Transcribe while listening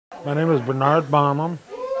My name is Bernard Bonham.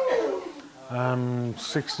 I'm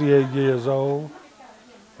 68 years old.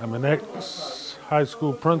 I'm an ex-high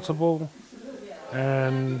school principal,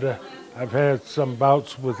 and I've had some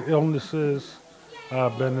bouts with illnesses.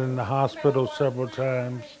 I've been in the hospital several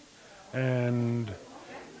times, and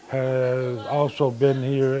have also been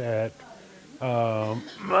here at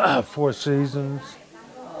Four Seasons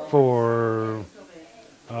for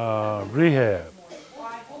rehab.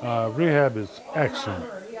 Rehab is excellent.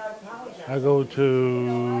 I go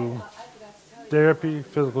to therapy,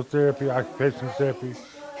 physical therapy, occupational therapy,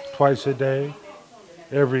 twice a day,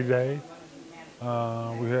 every day.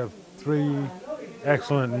 We have 3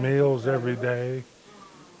 excellent meals every day.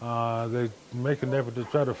 They make an effort to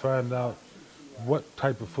try to find out what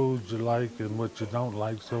type of foods you like and what you don't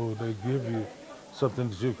like, so they give you something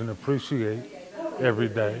that you can appreciate every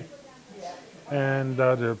day. And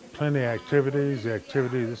there are plenty of activities.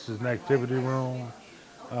 This is an activity room.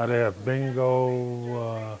 They have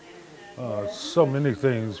bingo, so many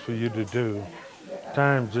things for you to do.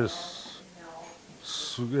 Time it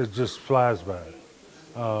just flies by,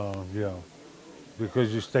 you know,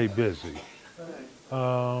 because you stay busy.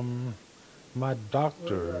 Um, my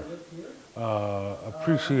doctor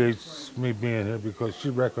appreciates me being here because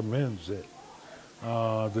she recommends it,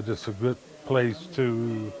 that it's a good place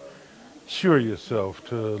to cure yourself,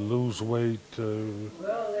 to lose weight.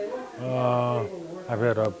 Uh, I've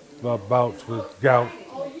had a bouts with gout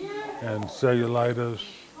and cellulitis,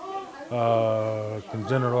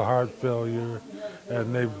 congenital heart failure,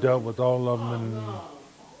 and they've dealt with all of them in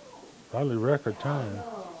probably record time.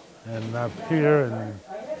 And I'm here and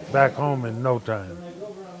back home in no time,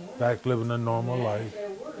 back living a normal life.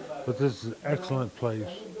 But this is an excellent place.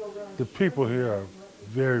 The people here are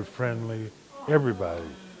very friendly, everybody,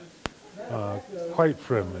 quite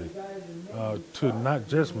friendly, to not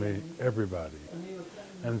just me, everybody.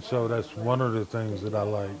 And so that's one of the things that I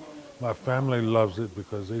like. My family loves it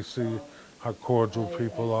because they see how cordial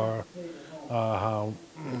people are, how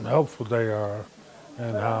helpful they are,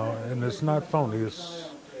 and it's not phony,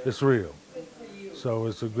 it's real. So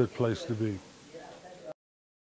it's a good place to be.